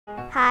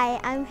Hi,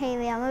 I'm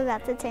Haley. I'm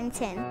about to turn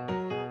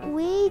 10.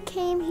 We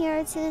came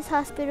here to this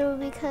hospital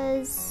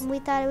because we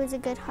thought it was a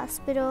good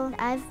hospital.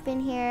 I've been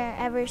here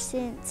ever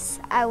since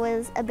I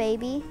was a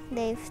baby.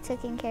 They've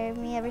taken care of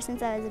me ever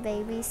since I was a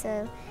baby,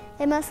 so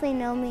they mostly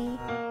know me.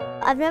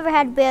 I've never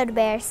had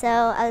Build-A-Bear, so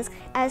I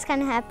was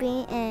kind of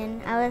happy,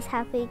 and I was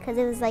happy because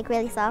it was like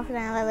really soft, and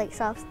I like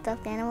soft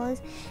stuffed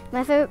animals.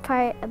 My favorite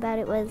part about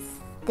it was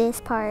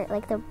this part,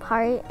 like the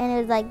part, and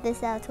it was like this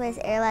Southwest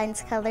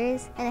Airlines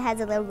colors, and it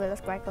has a little bit of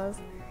sparkles,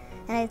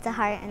 and it's a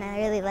heart, and I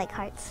really like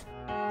hearts.